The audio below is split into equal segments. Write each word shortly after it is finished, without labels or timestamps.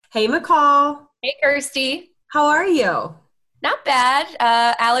Hey, McCall. Hey, Kirsty. How are you? Not bad.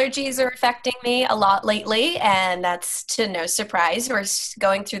 Allergies are affecting me a lot lately, and that's to no surprise.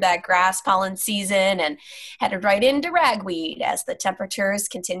 Going through that grass pollen season and headed right into ragweed as the temperatures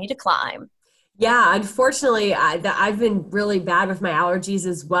continue to climb. Yeah, unfortunately, I've been really bad with my allergies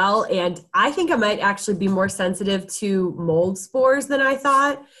as well. And I think I might actually be more sensitive to mold spores than I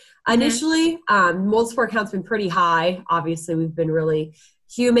thought Hmm. initially. Mold spore count's been pretty high. Obviously, we've been really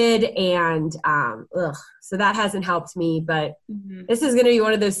humid and so that hasn't helped me. But Hmm. this is going to be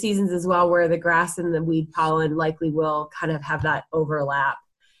one of those seasons as well where the grass and the weed pollen likely will kind of have that overlap.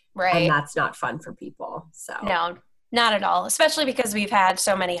 And Right. that's not fun for people. So. No, not at all. Especially because we've had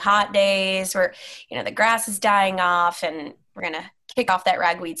so many hot days where, the grass is dying off and we're going to kick off that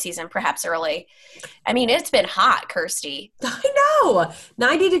ragweed season perhaps early. I mean, it's been hot, Kirsty. I know.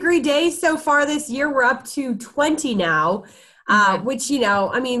 90-degree days so far this year. We're up to 20 now, Hmm. which,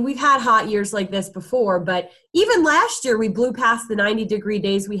 I mean, we've had hot years like this before, but even last year we blew past the 90-degree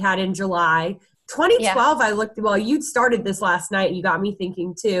days we had in July. Yeah. 2012, well, you'd started this last night. You got me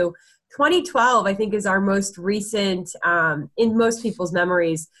thinking too. 2012, I think, is our most recent, in most people's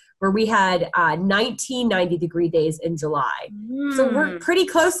memories, where we had 19 90-degree days in July. So we're Hmm. pretty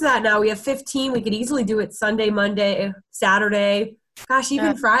close to that now. We have 15. We could easily do it Sunday, Monday, Saturday. Gosh,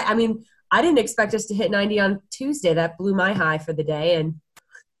 even Friday. I mean, I didn't expect us to hit 90 on Tuesday. That blew my high for the day. And,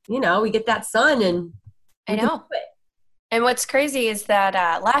 we get that sun and I we can know. do it. And what's crazy is that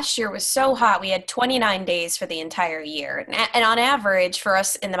last year was so hot. We had 29 days for the entire year. And on average, for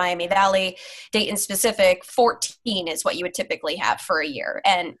us in the Miami Valley, Dayton specific, 14 is what you would typically have for a year.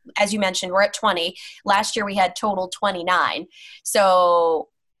 And as you mentioned, we're at 20. Last year, we had total 29. So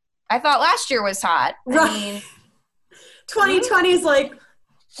I thought last year was hot. I Right. mean, hmm? 2020 is like,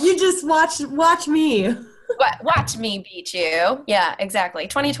 you just watch me. Watch me beat you. Yeah, exactly.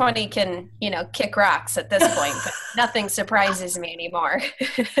 2020 can, kick rocks at this point, but nothing surprises me anymore.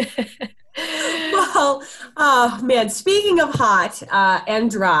 Well, oh man, speaking of hot and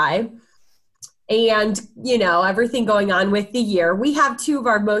dry, and everything going on with the year, we have two of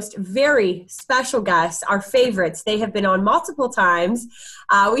our most very special guests, our favorites. They have been on multiple times.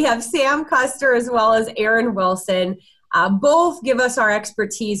 We have Sam Custer as well as Aaron Wilson. Both give us our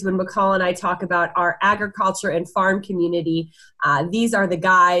expertise when McCall and I talk about our agriculture and farm community. These are the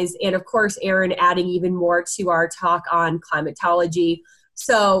guys, and of course Aaron adding even more to our talk on climatology.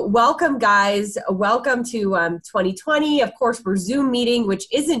 So welcome, guys. Welcome to 2020. Of course, we're Zoom meeting, which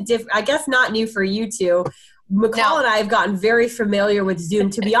isn't I guess not new for you two. McCall No. and I have gotten very familiar with Zoom.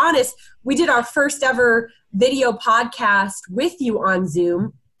 To be honest, we did our first ever video podcast with you on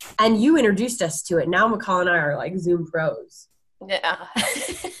Zoom, and you introduced us to it. Now McCall and I are like Zoom pros. Yeah.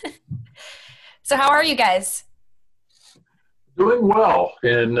 So how are you guys? Doing well,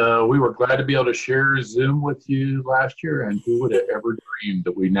 and we were glad to be able to share Zoom with you last year. And who would have ever dreamed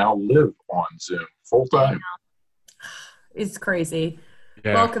that we now live on Zoom full I time? It's crazy.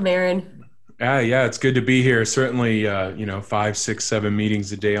 Yeah. Welcome, Aaron. Yeah, it's good to be here. Certainly, 5, 6, 7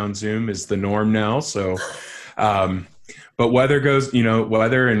 meetings a day on Zoom is the norm now. So, but weather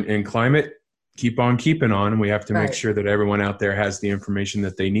and climate keep on keeping on, and we have to make Right. sure that everyone out there has the information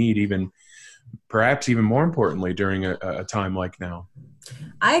that they need, perhaps even more importantly during a time like now.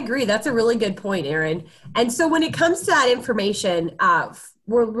 I agree. That's a really good point, Aaron. And so when it comes to that information,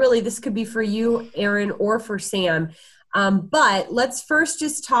 this could be for you, Aaron, or for Sam. But let's first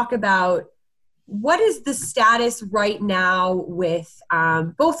just talk about what is the status right now with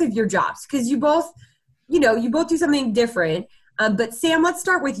both of your jobs? Because you both do something different. But Sam, let's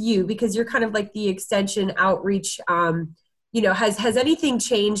start with you because you're kind of like the extension outreach. Has anything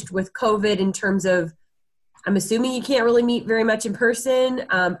changed with COVID in terms of, I'm assuming you can't really meet very much in person.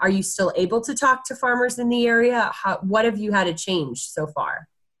 Are you still able to talk to farmers in the area? What have you had to change so far?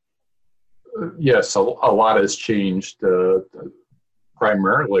 Yes, a lot has changed.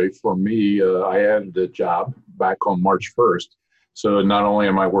 Primarily for me, I added a job back on March 1st. So not only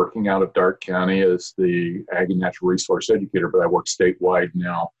am I working out of Darke County as the Ag and Natural Resource Educator, but I work statewide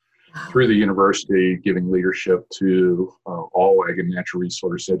now Wow. through the university, giving leadership to all Ag and Natural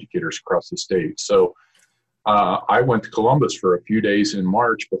Resource Educators across the state. So I went to Columbus for a few days in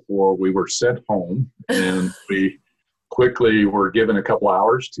March before we were sent home, and we quickly were given a couple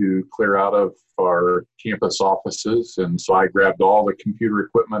hours to clear out of our campus offices. And so I grabbed all the computer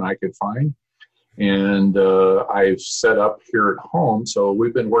equipment I could find, and I've set up here at home. So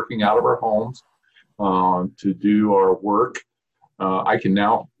we've been working out of our homes to do our work. I can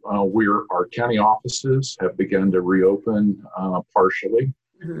now, our county offices have begun to reopen partially.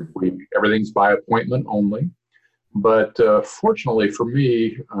 Mhm. Everything's by appointment only. But fortunately for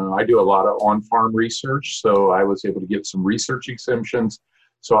me, I do a lot of on-farm research, so I was able to get some research exemptions.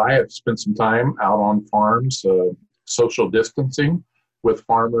 So I have spent some time out on farms, social distancing with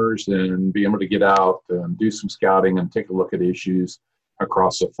farmers, and be able to get out and do some scouting and take a look at issues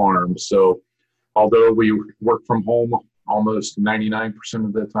across the farm. So although we work from home almost 99%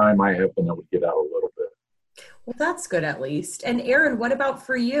 of the time, I have been able to get out a little bit. Well, that's good at least. And Aaron, what about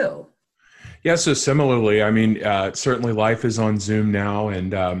for you? Yeah, so similarly, I mean, certainly life is on Zoom now,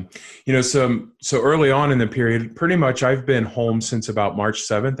 and so early on in the period, pretty much I've been home since about March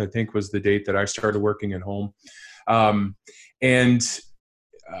 7th, I think was the date that I started working at home, and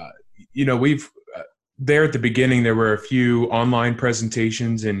we've there at the beginning there were a few online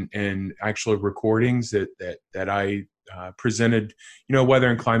presentations and actual recordings that I presented, weather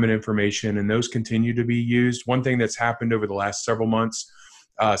and climate information, and those continue to be used. One thing that's happened over the last several months.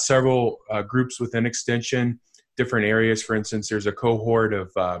 Several groups within Extension, different areas. For instance, there's a cohort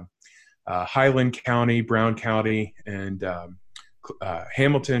of Highland County, Brown County, and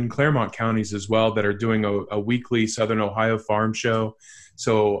Hamilton, Claremont counties as well that are doing a weekly Southern Ohio farm show.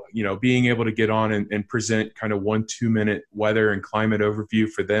 So, being able to get on and present kind of 1-2 minute weather and climate overview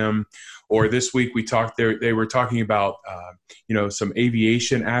for them. Or this week we talked there, they were talking about, some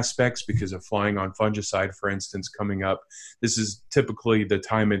aviation aspects because of flying on fungicide, for instance, coming up. This is typically the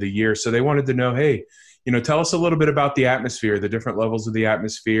time of the year. So they wanted to know, hey, tell us a little bit about the atmosphere, the different levels of the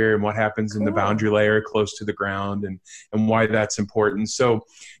atmosphere and what happens in the boundary layer close to the ground and why that's important. So,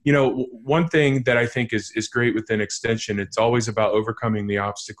 one thing that I think is great within Extension, it's always about overcoming the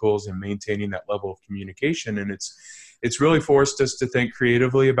obstacles and maintaining that level of communication. And it's really forced us to think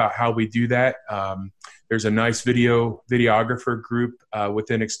creatively about how we do that. There's a nice videographer group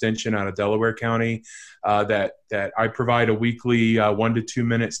within Extension out of Delaware County that I provide a weekly 1 to 2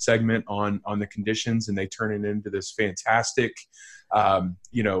 minute segment on the conditions, and they turn it into this fantastic, little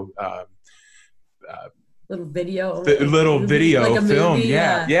video like film. Movie,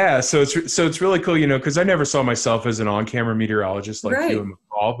 yeah. So it's really cool, because I never saw myself as an on-camera meteorologist like you and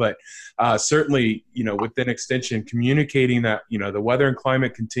McCall, but certainly, within Extension, communicating that, the weather and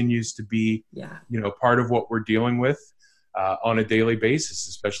climate continues to be, part of what we're dealing with on a daily basis,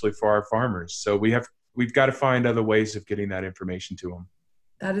 especially for our farmers. So we've got to find other ways of getting that information to them.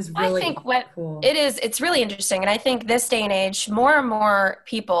 That is really cool. It's really interesting. And I think this day and age, more and more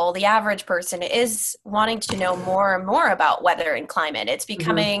people, the average person, is wanting to know more and more about weather and climate. It's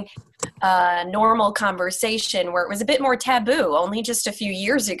becoming a normal conversation where it was a bit more taboo only just a few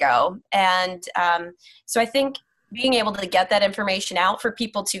years ago. And so I think being able to get that information out for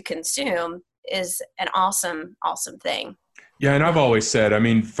people to consume is an awesome, awesome thing. Yeah, and I've always said,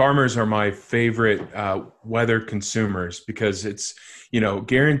 farmers are my favorite weather consumers because it's,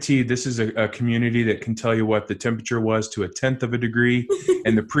 guaranteed this is a community that can tell you what the temperature was to 1/10 of a degree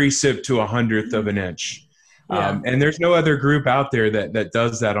and the precip to 1/100th of an inch. Yeah. And there's no other group out there that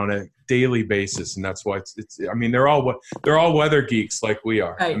does that on a daily basis. And that's why they're all weather geeks like we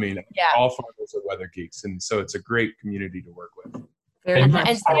are. Right. All farmers are weather geeks. And so it's a great community to work with. And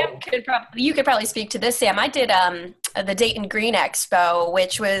Sam you could probably speak to this, Sam. I did the Dayton Green Expo,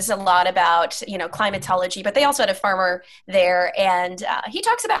 which was a lot about climatology, but they also had a farmer there, and he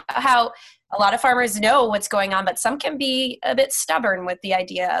talks about how a lot of farmers know what's going on, but some can be a bit stubborn with the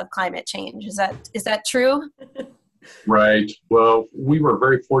idea of climate change. Is that true? Right. Well, we were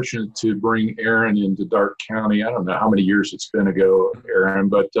very fortunate to bring Aaron into Darke County. I don't know how many years it's been ago, Aaron,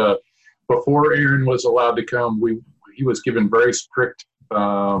 but before Aaron was allowed to come, he was given very strict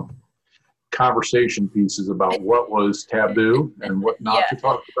conversation pieces about what was taboo and what not to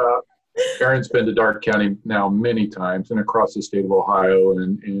talk about. Aaron's been to Darke County now many times and across the state of Ohio,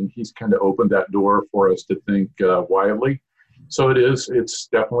 and he's kind of opened that door for us to think widely. So it's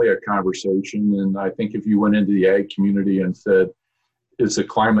definitely a conversation. And I think if you went into the ag community and said, is the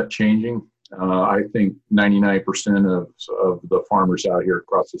climate changing? I think 99% of the farmers out here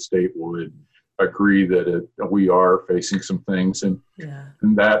across the state would agree that we are facing some things, and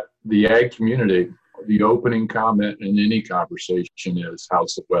that the ag community, the opening comment in any conversation is,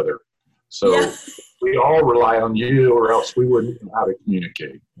 how's the weather? So we all rely on you, or else we wouldn't know how to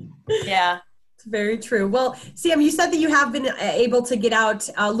communicate. Yeah. It's very true. Well, Sam, you said that you have been able to get out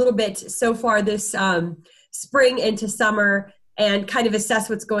a little bit so far this spring into summer and kind of assess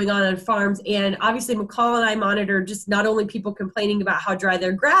what's going on farms. And obviously McCall and I monitor just not only people complaining about how dry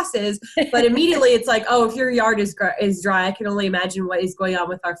their grass is, but immediately it's like, oh, if your yard is dry, I can only imagine what is going on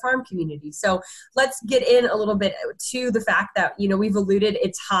with our farm community. So let's get in a little bit to the fact that, we've alluded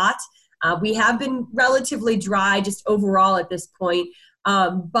it's hot. We have been relatively dry just overall at this point.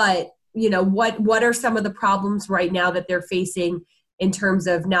 But what are some of the problems right now that they're facing in terms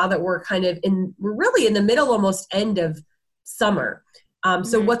of now that we're we're really in the middle, almost end of summer.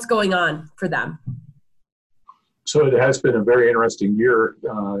 So what's going on for them? So it has been a very interesting year.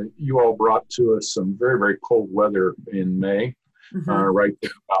 You all brought to us some very, very cold weather in May, right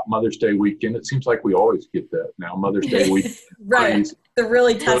there about Mother's Day weekend. It seems like we always get that now, Mother's Day weekend. Right. Crazy. They're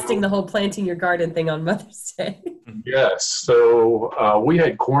really testing the whole planting your garden thing on Mother's Day. Yes. So we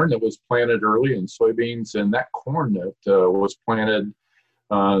had corn that was planted early and soybeans, and that corn that was planted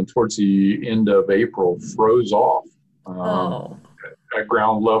towards the end of April froze off at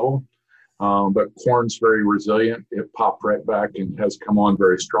ground level. But corn's very resilient. It popped right back and has come on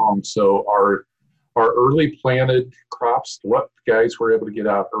very strong. So our early planted crops, what guys were able to get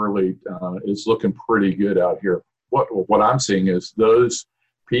out early, is looking pretty good out here. What I'm seeing is those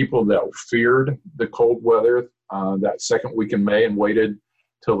people that feared the cold weather that second week in May and waited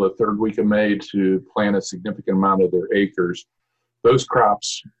till the third week of May to plant a significant amount of their acres, those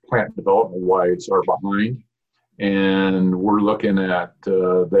crops, plant development wise, are behind. And we're looking at,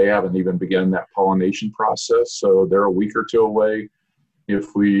 they haven't even begun that pollination process. So they're a week or two away. If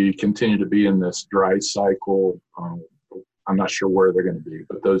we continue to be in this dry cycle, I'm not sure where they're going to be.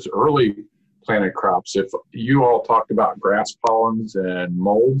 But those early planted crops, if you all talked about grass pollens and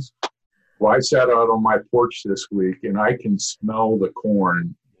molds, well, I sat out on my porch this week and I can smell the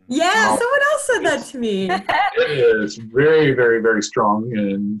corn. Yeah, someone else said that to me. It is very, very, very strong.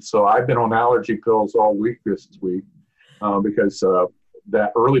 And so I've been on allergy pills all week this week because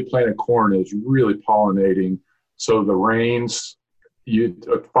that early planted corn is really pollinating. So the rains,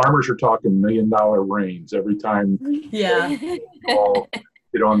 farmers are talking $1 million rains every time. Yeah. All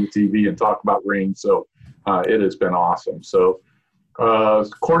get on the TV and talk about rain. So it has been awesome. So corn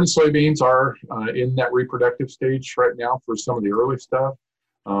and soybeans are in that reproductive stage right now for some of the early stuff.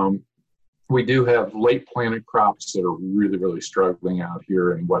 We do have late planted crops that are really, really struggling out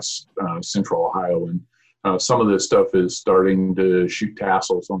here in west central Ohio. And some of this stuff is starting to shoot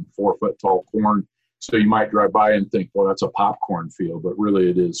tassels on 4-foot tall corn. So you might drive by and think, well, that's a popcorn field, but really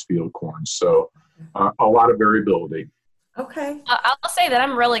it is field corn. So a lot of variability. Okay. I'll say that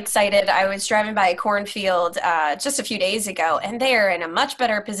I'm really excited. I was driving by a cornfield just a few days ago, and they are in a much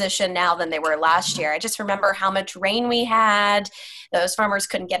better position now than they were last year. I just remember how much rain we had. Those farmers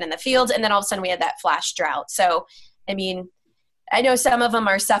couldn't get in the field, and then all of a sudden we had that flash drought. So, I mean, I know some of them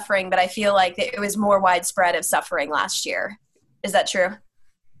are suffering, but I feel like it was more widespread of suffering last year. Is that true?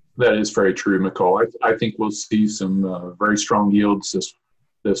 That is very true, McCall. I think we'll see some very strong yields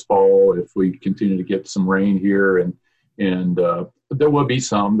this fall if we continue to get some rain here. And there will be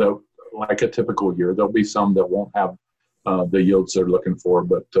some that, like a typical year, there'll be some that won't have the yields they're looking for.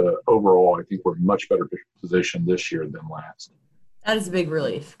 But overall, I think we're in much better position this year than last. That is a big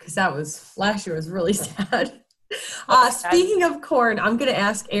relief because last year was really sad. Speaking of corn, I'm going to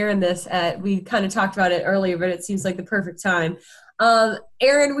ask Aaron this. We kind of talked about it earlier, but it seems like the perfect time.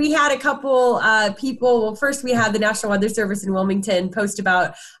 Aaron, we had a couple people. Well, first we had the National Weather Service in Wilmington post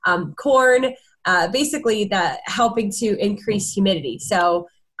about corn, basically that helping to increase humidity. So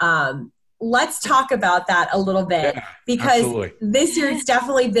let's talk about that a little bit because this year it's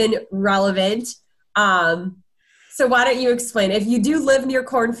definitely been relevant. So why don't you explain? If you do live near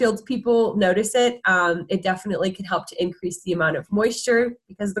cornfields, people notice it. It definitely can help to increase the amount of moisture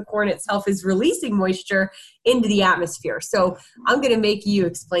because the corn itself is releasing moisture into the atmosphere. So I'm going to make you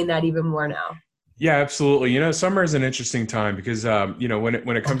explain that even more now. Yeah, absolutely. Summer is an interesting time because,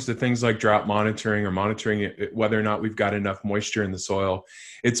 when it comes to things like drought monitoring or monitoring whether or not we've got enough moisture in the soil,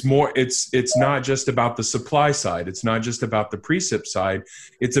 it's not just about the supply side. It's not just about the precip side.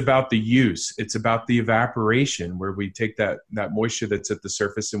 It's about the use. It's about the evaporation where we take that moisture that's at the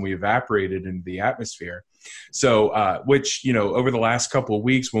surface and we evaporate it into the atmosphere. So, which, over the last couple of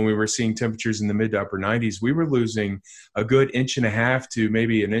weeks when we were seeing temperatures in the mid to upper 90s, we were losing a good 1.5 to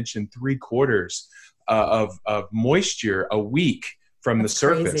maybe 1.75 inches of moisture a week from the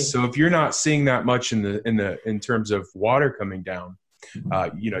surface. Crazy. So if you're not seeing that much in terms of water coming down,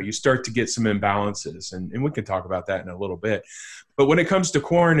 you start to get some imbalances, and we can talk about that in a little bit. But when it comes to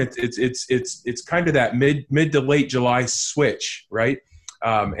corn, it's kind of that mid to late July switch, right?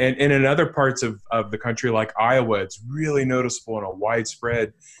 And in other parts of the country like Iowa, it's really noticeable on a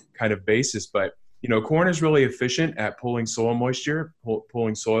widespread kind of basis. But corn is really efficient at pulling soil moisture,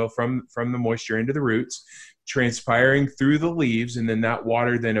 pulling soil from the moisture into the roots, transpiring through the leaves, and then that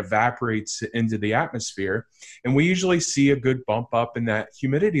water then evaporates into the atmosphere. And we usually see a good bump up in that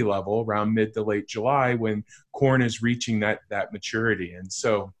humidity level around mid to late July when corn is reaching that maturity. And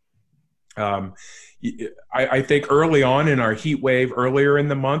so I think early on in our heat wave, earlier in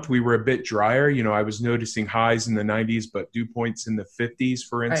the month, we were a bit drier. I was noticing highs in the 90s, but dew points in the 50s,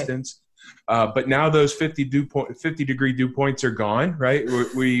 for instance. Right. But now those 50 degree dew points are gone, right?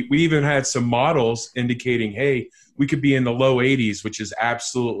 We even had some models indicating, hey, we could be in the low 80s, which is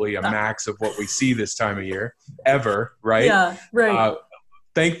absolutely a max of what we see this time of year ever, right? Yeah, right.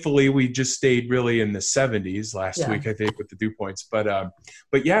 Thankfully, we just stayed really in the 70s last week, I think, with the dew points. But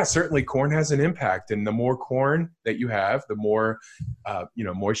yeah, certainly corn has an impact. And the more corn that you have, the more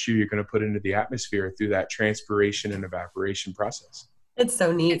moisture you're going to put into the atmosphere through that transpiration and evaporation process. It's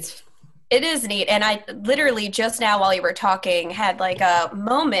so neat. It is neat. And I literally just now while you were talking had like a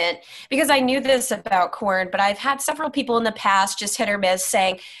moment because I knew this about corn, but I've had several people in the past just hit or miss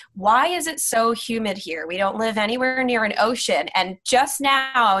saying, why is it so humid here? We don't live anywhere near an ocean. And just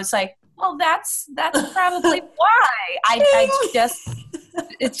now I was like, well, that's probably why. I knew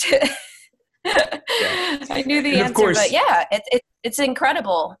the answer, but yeah, it's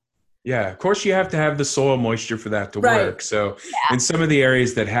incredible. Yeah, of course you have to have the soil moisture for that to work. So in some of the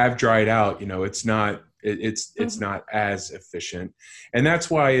areas that have dried out, it's not as efficient. And that's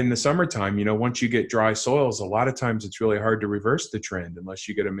why in the summertime, once you get dry soils, a lot of times it's really hard to reverse the trend unless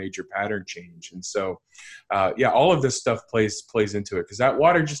you get a major pattern change. And so, all of this stuff plays into it because that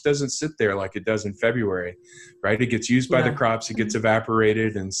water just doesn't sit there like it does in February, right? It gets used by the crops, it gets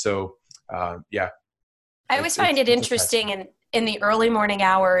evaporated. And so, I always find it interesting in the early morning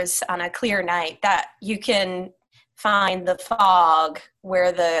hours on a clear night that you can find the fog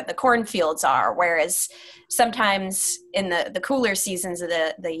where the cornfields are, whereas sometimes in the cooler seasons of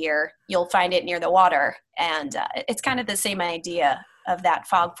the year, you'll find it near the water. And it's kind of the same idea of that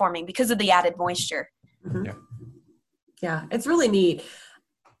fog forming because of the added moisture. Mm-hmm. Yeah, it's really neat.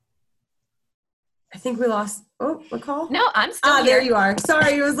 I think we lost. Oh, a call? No, I'm still here. There you are.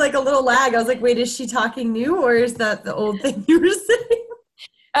 Sorry, it was like a little lag. I was like, wait, is she talking new or is that the old thing you were saying?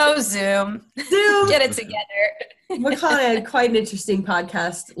 Oh, Zoom. Get it together. McCall had quite an interesting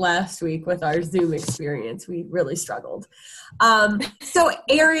podcast last week with our Zoom experience. We really struggled. So,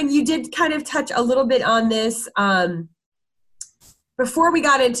 Aaron, you did kind of touch a little bit on this. Before we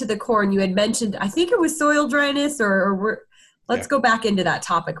got into the corn, you had mentioned, I think it was soil dryness let's go back into that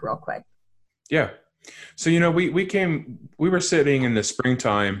topic real quick. Yeah. So, we were sitting in the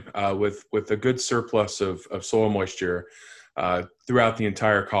springtime with a good surplus of soil moisture throughout the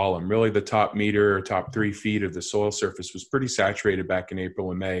entire column. Really, the top meter or top 3 feet of the soil surface was pretty saturated back in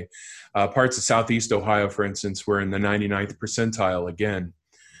April and May. Parts of Southeast Ohio, for instance, were in the 99th percentile again.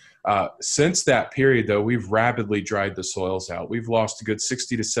 Since that period, though, we've rapidly dried the soils out. We've lost a good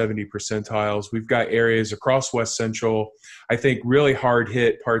 60 to 70 percentiles. We've got areas across West Central, I think really hard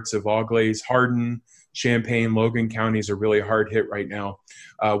hit parts of Auglaize, Hardin, Champaign, Logan counties are really hard hit right now,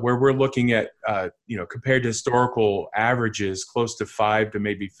 where we're looking at, compared to historical averages, close to 5 to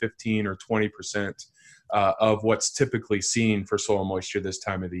maybe 15 or 20% of what's typically seen for soil moisture this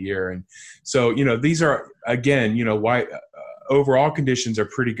time of the year. And so, these are, again, why overall conditions are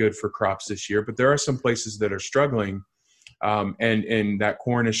pretty good for crops this year, but there are some places that are struggling. And that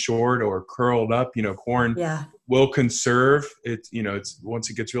corn is short or curled up, corn will conserve it. It's once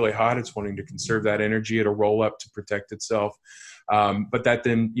it gets really hot, it's wanting to conserve that energy. It'll roll up to protect itself. But that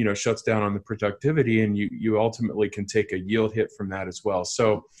then, shuts down on the productivity and you ultimately can take a yield hit from that as well.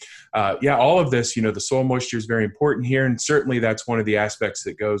 So all of this, the soil moisture is very important here. And certainly that's one of the aspects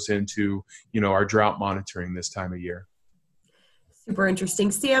that goes into, our drought monitoring this time of year. Super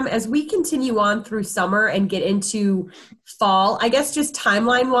interesting. Sam, as we continue on through summer and get into fall, I guess just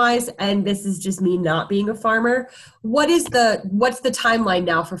timeline wise, and this is just me not being a farmer, what's the timeline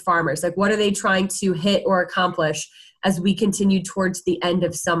now for farmers? Like what are they trying to hit or accomplish as we continue towards the end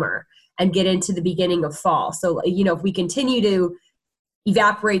of summer and get into the beginning of fall? So, if we continue to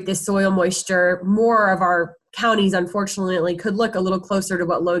evaporate this soil moisture, more of our counties, unfortunately, could look a little closer to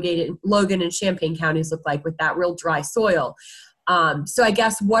what Logan and Champaign counties look like with that real dry soil. So I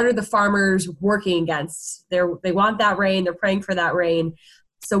guess what are the farmers working against? They want that rain. They're praying for that rain.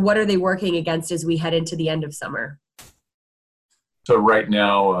 So what are they working against as we head into the end of summer? So right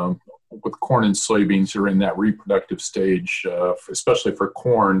now, with corn and soybeans are in that reproductive stage, especially for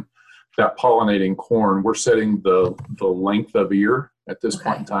corn, that pollinating corn, we're setting the length of ear at this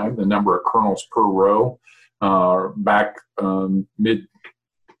point in time, the number of kernels per row. Back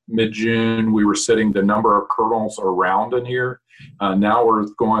mid-June, we were setting the number of kernels around an ear. Now we're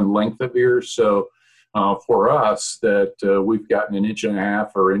going length of ear. So for us, that we've gotten 1.5 inches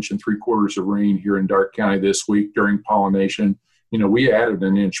or 1.75 inches of rain here in Darke County this week during pollination. We added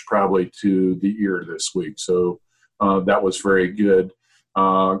 1 inch probably to the ear this week. So that was very good.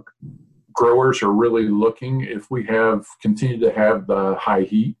 growers are really looking, if we continue to have the high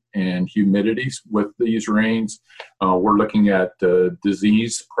heat and humidities with these rains, we're looking at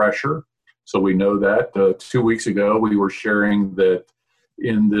disease pressure. So we know that 2 weeks ago we were sharing that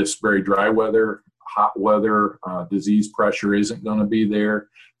in this very dry weather, hot weather, disease pressure isn't going to be there.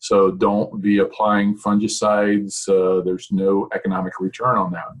 So don't be applying fungicides. There's no economic return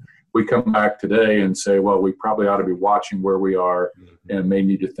on that. We come back today and say, well, we probably ought to be watching where we are and may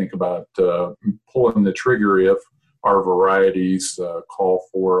need to think about pulling the trigger if our varieties call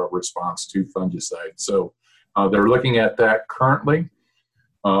for a response to fungicide. So they're looking at that currently.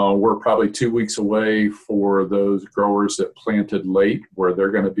 We're probably 2 weeks away for those growers that planted late, where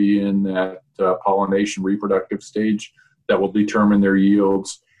they're going to be in that pollination reproductive stage that will determine their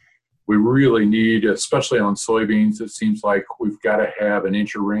yields. We really need, especially on soybeans, it seems like we've got to have an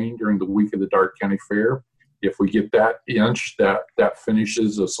inch of rain during the week of the Darke County Fair. If we get that inch, that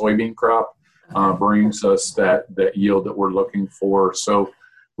finishes a soybean crop, brings us that yield that we're looking for. So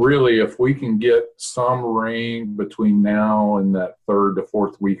really, if we can get some rain between now and that 3rd to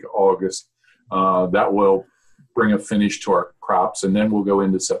 4th week of August, that will bring a finish to our crops, and then we'll go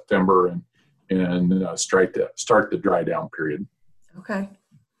into September and start the dry down period. Okay.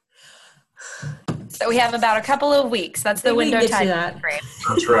 So we have about a couple of weeks. That's the window time.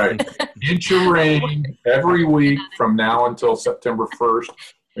 That's right. Inch of rain every week from now until September 1st,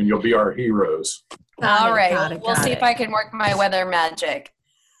 and you'll be our heroes. All right. We'll see if I can work my weather magic.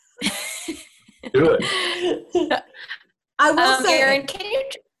 Do it. I will say, Aaron, can you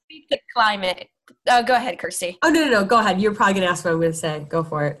speak to climate? Go ahead, Kirsty. Oh, no. Go ahead. You're probably going to ask what I'm going to say. Go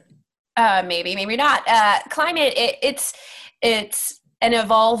for it. Maybe not. Climate, it's an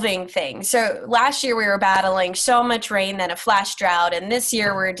evolving thing. So last year we were battling so much rain, then a flash drought, and this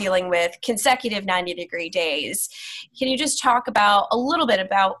year we're dealing with consecutive 90-degree days. Can you just talk a little bit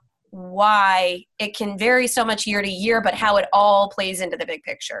about why it can vary so much year to year, but how it all plays into the big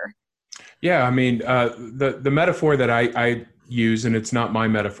picture? Yeah, I mean, the metaphor that I use, and it's not my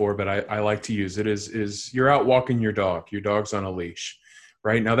metaphor, but I like to use it, is you're out walking your dog. Your dog's on a leash.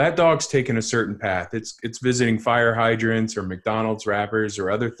 Right now, that dog's taking a certain path. It's visiting fire hydrants or McDonald's wrappers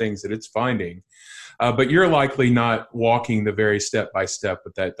or other things that it's finding. But you're likely not walking the very step by step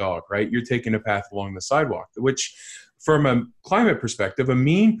with that dog, right? You're taking a path along the sidewalk, which from a climate perspective, a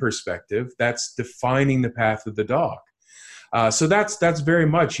mean perspective, that's defining the path of the dog. So that's very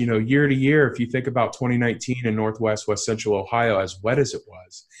much, year to year, if you think about 2019 in Northwest, West Central Ohio, as wet as it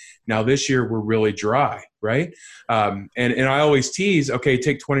was. Now this year we're really dry, right? And I always tease, okay,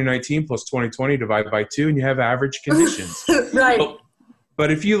 take 2019 plus 2020, divide by 2, and you have average conditions. Right.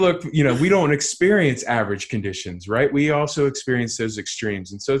 But if you look, we don't experience average conditions, right? We also experience those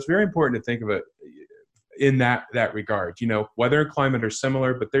extremes. And so it's very important to think of it in that regard. Weather and climate are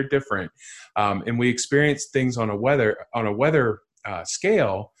similar, but they're different. And we experience things on a weather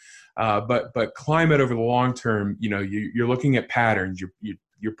scale, but climate over the long term, you're looking at patterns.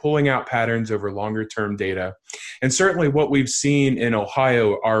 You're pulling out patterns over longer term data. And certainly what we've seen in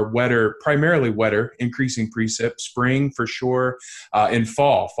Ohio are primarily wetter, increasing precip, spring for sure, and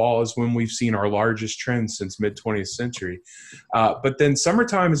fall. Fall is when we've seen our largest trends since mid-20th century. But then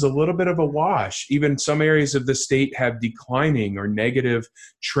summertime is a little bit of a wash. Even some areas of the state have declining or negative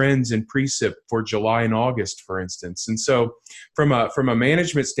trends in precip for July and August, for instance. And so from a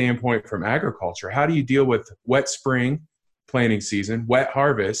management standpoint, from agriculture, how do you deal with wet spring, planting season, wet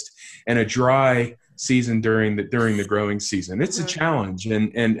harvest, and a dry season during the growing season? It's a challenge,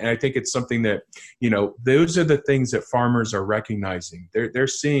 and I think it's something that those are the things that farmers are recognizing. They're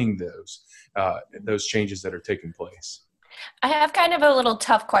seeing those changes that are taking place. I have kind of a little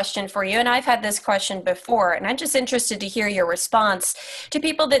tough question for you, and I've had this question before, and I'm just interested to hear your response to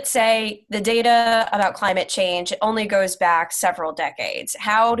people that say the data about climate change only goes back several decades.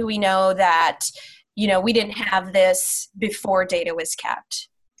 How do we know that we didn't have this before data was kept?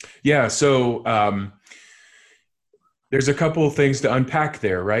 Yeah, so there's a couple of things to unpack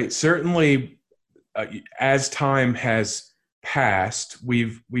there, right? Certainly, as time has passed,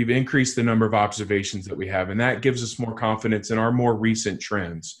 we've increased the number of observations that we have, and that gives us more confidence in our more recent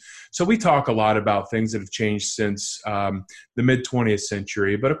trends. So we talk a lot about things that have changed since the mid-20th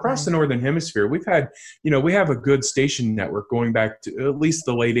century, but across the Northern Hemisphere, we have a good station network going back to at least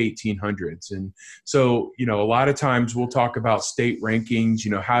the late 1800s. And so, a lot of times we'll talk about state rankings,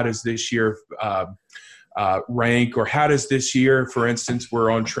 how does this year rank, or how does this year, for instance, we're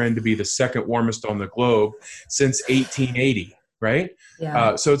on trend to be the second warmest on the globe since 1880. right?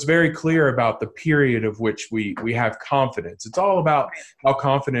 Yeah. So it's very clear about the period of which we have confidence. It's all about how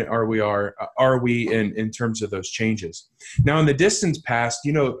confident are we in terms of those changes. Now, in the distant past,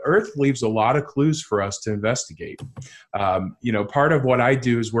 Earth leaves a lot of clues for us to investigate. Part of what I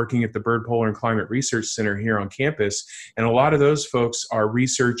do is working at the Bird Polar and Climate Research Center here on campus, and a lot of those folks are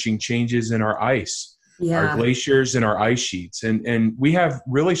researching changes in our ice. Our glaciers and our ice sheets. And we have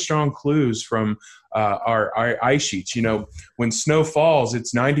really strong clues from our ice sheets. When snow falls,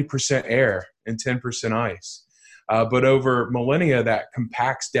 it's 90% air and 10% ice. But over millennia, that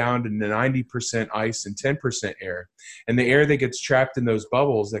compacts down to 90% ice and 10% air. And the air that gets trapped in those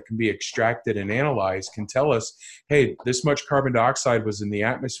bubbles that can be extracted and analyzed can tell us, hey, this much carbon dioxide was in the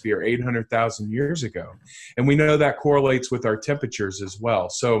atmosphere 800,000 years ago. And we know that correlates with our temperatures as well.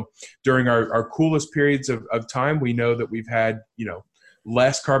 So during our coolest periods of time, we know that we've had,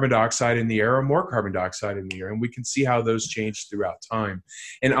 less carbon dioxide in the air or more carbon dioxide in the air. And we can see how those change throughout time.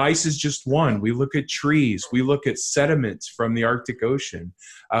 And ice is just one. We look at trees. We look at sediments from the Arctic Ocean.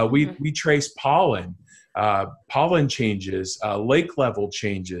 We trace pollen changes, lake level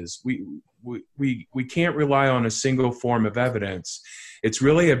changes. We can't rely on a single form of evidence. It's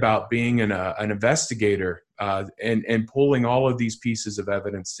really about being an investigator and pulling all of these pieces of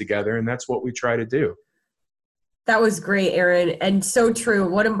evidence together. And that's what we try to do. That was great, Aaron, and so true.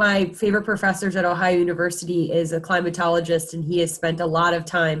 One of my favorite professors at Ohio University is a climatologist, and he has spent a lot of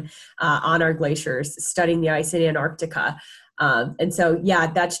time on our glaciers studying the ice in Antarctica. And so,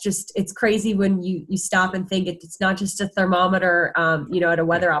 it's crazy when you stop and think it's not just a thermometer, at a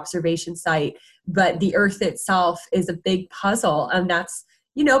weather observation site, but the Earth itself is a big puzzle, and that's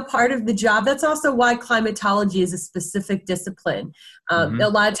part of the job. That's also why climatology is a specific discipline. A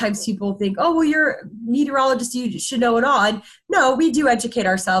lot of times people think, oh, well, you're a meteorologist, you should know it all. And no, we do educate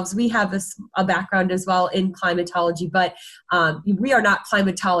ourselves. We have a background as well in climatology, but we are not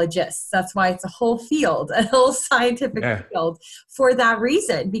climatologists. That's why it's a whole field, a whole scientific field for that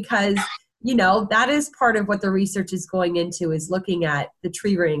reason, because that is part of what the research is going into, is looking at the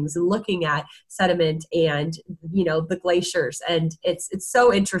tree rings and looking at sediment and, the glaciers. And it's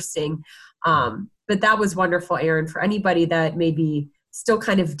so interesting. But that was wonderful, Aaron, for anybody that maybe still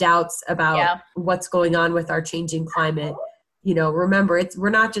kind of doubts about what's going on with our changing climate. Remember, we're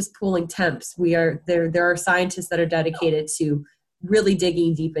not just pooling temps. There are scientists that are dedicated to really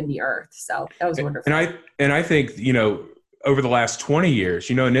digging deep in the earth. So that was wonderful. And I think, over the last 20 years,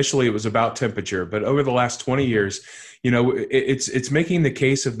 initially it was about temperature, but over the last 20 years, it's making the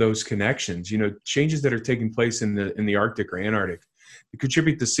case of those connections, changes that are taking place in the Arctic or Antarctic that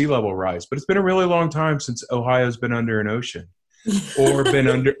contribute to sea level rise. But it's been a really long time since Ohio's been under an ocean or been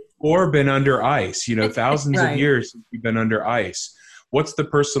under ice, thousands of years since we've been under ice. What's the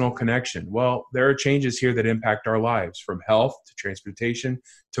personal connection? Well, there are changes here that impact our lives, from health to transportation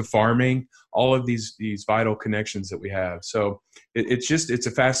to farming, all of these vital connections that we have. So it's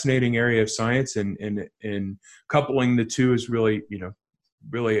a fascinating area of science, and coupling the two is really,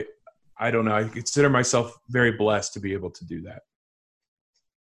 I don't know. I consider myself very blessed to be able to do that.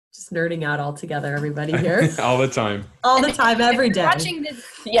 Just nerding out all together, everybody here. All the time. All the time, every day. Watching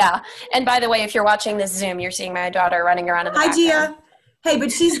this, and by the way, if you're watching this Zoom, you're seeing my daughter running around in the background. Hi, Gia. Hey,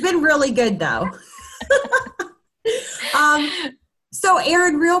 but she's been really good, though. So,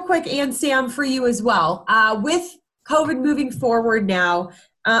 Aaron, real quick, and Sam, for you as well. With COVID moving forward now,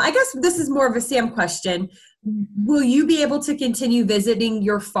 I guess this is more of a Sam question. Will you be able to continue visiting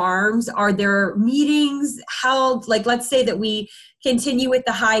your farms? Are there meetings held? Like, let's say that we continue with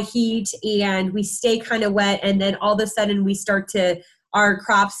the high heat and we stay kind of wet, and then all of a sudden our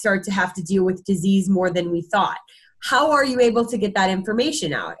crops start to have to deal with disease more than we thought. How are you able to get that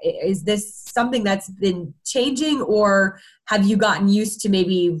information out? Is this something that's been changing, or have you gotten used to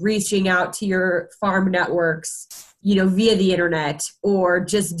maybe reaching out to your farm networks, via the internet, or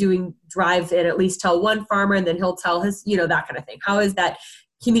just doing drive and at least tell one farmer and then he'll tell his, that kind of thing? How is that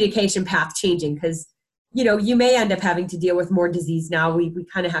communication path changing? Because, you may end up having to deal with more disease now. We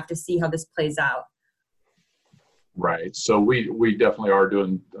kind of have to see how this plays out. Right. So we definitely are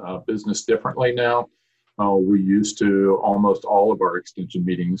doing business differently now. We used to, almost all of our extension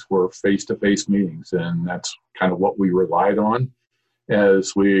meetings were face-to-face meetings, and that's kind of what we relied on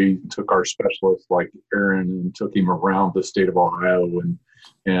as we took our specialists like Aaron and took him around the state of Ohio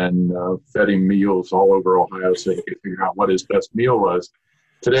and fed him meals all over Ohio so he could figure out what his best meal was.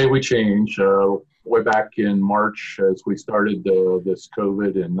 Today we changed. Way back in March, as we started this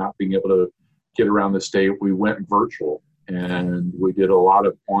COVID and not being able to get around the state, we went virtual, and we did a lot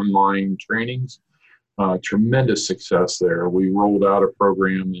of online trainings. Tremendous success there. We rolled out a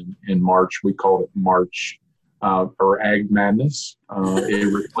program in March. We called it March or Ag Madness.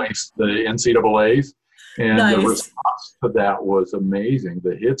 It replaced the NCAA's, and the response to that was amazing.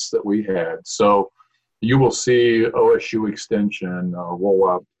 The hits that we had. So you will see OSU Extension roll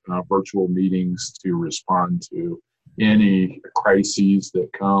out virtual meetings to respond to any crises that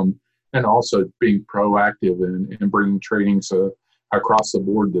come, and also being proactive in bringing trainings across the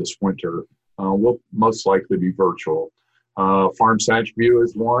board this winter. Will most likely be virtual. Farm Sanctuary View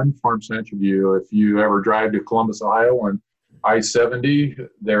is one. Farm Sanctuary View, if you ever drive to Columbus, Ohio on I-70,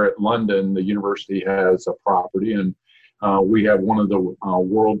 there at London, the university has a property, and we have one of the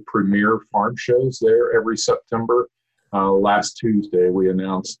world premier farm shows there every September. Last Tuesday, we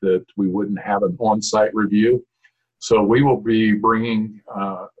announced that we wouldn't have an on-site review. So we will be bringing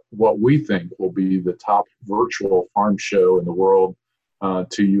what we think will be the top virtual farm show in the world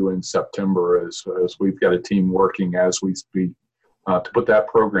to you in September, as we've got a team working as we speak to put that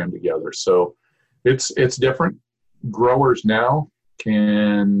program together. So it's different. Growers now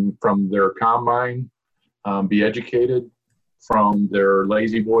can, from their combine, be educated, from their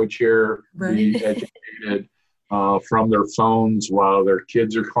lazy boy chair, be educated, from their phones while their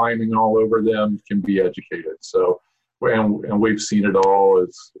kids are climbing all over them, can be educated. So, and we've seen it all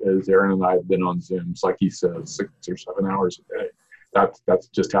as Aaron and I have been on Zooms, like he says, 6 or 7 hours a day. That's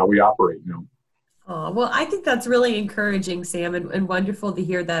just how we operate now. Oh, well, I think that's really encouraging, Sam, and wonderful to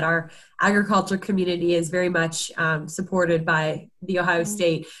hear that our agriculture community is very much supported by the Ohio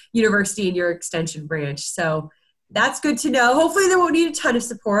State University and your extension branch. So that's good to know. Hopefully they won't need a ton of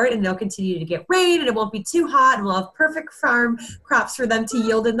support, and they'll continue to get rain, and it won't be too hot, and we'll have perfect farm crops for them to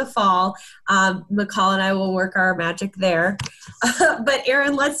yield in the fall. McCall and I will work our magic there. But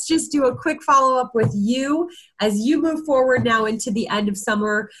Aaron, let's just do a quick follow-up with you as you move forward now into the end of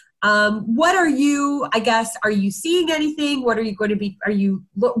summer. What are you, are you seeing anything? What are you going to be, are you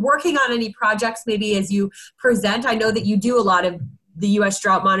working on any projects maybe as you present? I know that you do a lot of the U.S.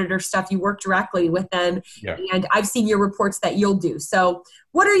 Drought Monitor stuff. You work directly with them, and I've seen your reports that you'll do. So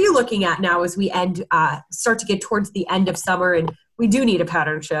what are you looking at now as we start to get towards the end of summer, and we do need a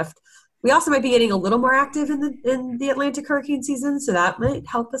pattern shift? We also might be getting a little more active in the Atlantic hurricane season, so that might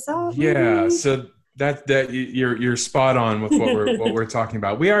help us out. Yeah, so that you're spot on with what we're talking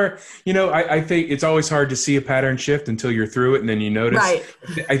about. We are, I think it's always hard to see a pattern shift until you're through it, and then you notice. Right.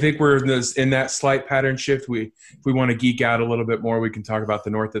 I think we're in that slight pattern shift. If we want to geek out a little bit more, we can talk about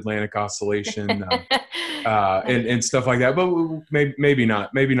the North Atlantic Oscillation and stuff like that. But maybe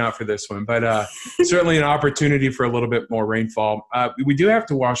not for this one. But certainly an opportunity for a little bit more rainfall. We do have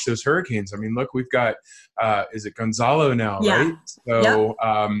to watch those hurricanes. I mean, look, we've got is it Gonzalo now, right? So.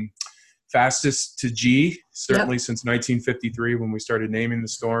 Yep. Fastest to G, certainly since 1953 when we started naming the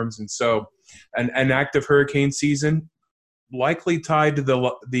storms. And so an active hurricane season, likely tied to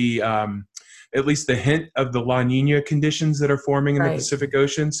the at least the hint of the La Nina conditions that are forming in the Pacific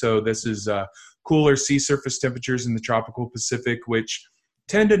Ocean. So this is cooler sea surface temperatures in the tropical Pacific, which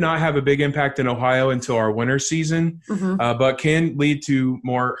tend to not have a big impact in Ohio until our winter season, but can lead to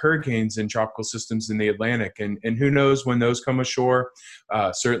more hurricanes and tropical systems in the Atlantic. And who knows when those come ashore.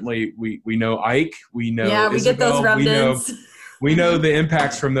 Certainly we know Ike, we know we get those remnants. We know the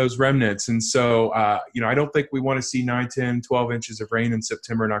impacts from those remnants. And so, I don't think we want to see 9, 10, 12 inches of rain in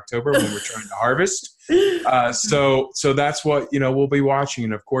September and October when we're trying to harvest. So that's what, we'll be watching.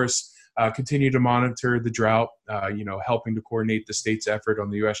 And of course, continue to monitor the drought, helping to coordinate the state's effort on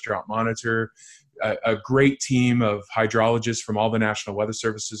the U.S. Drought Monitor, a great team of hydrologists from all the national weather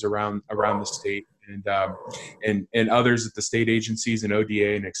services around the state, and others at the state agencies and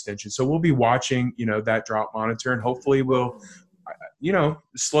ODA and Extension. So we'll be watching, that drought monitor, and hopefully we'll,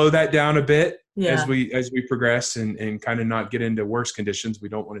 slow that down a bit as we progress and kind of not get into worse conditions. We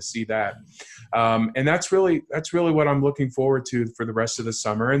don't want to see that. And that's really what I'm looking forward to for the rest of the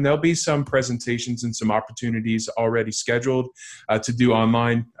summer. And there'll be some presentations and some opportunities already scheduled to do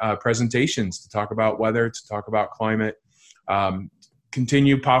online presentations, to talk about weather, to talk about climate,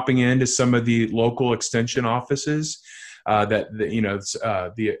 continue popping into some of the local extension offices.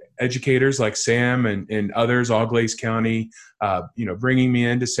 The educators like Sam and others, Auglaize County, bringing me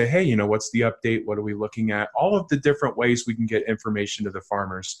in to say, hey, what's the update? What are we looking at? All of the different ways we can get information to the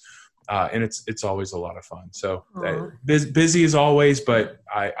farmers. And it's always a lot of fun. So busy as always, but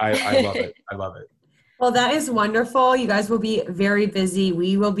I love it. I love it. Well, that is wonderful. You guys will be very busy.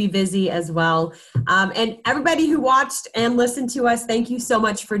 We will be busy as well. And everybody who watched and listened to us, thank you so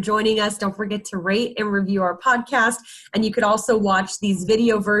much for joining us. Don't forget to rate and review our podcast. And you could also watch these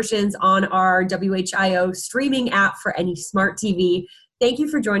video versions on our WHIO streaming app for any smart TV. Thank you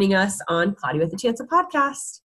for joining us on Cloudy with a Chance of Podcast.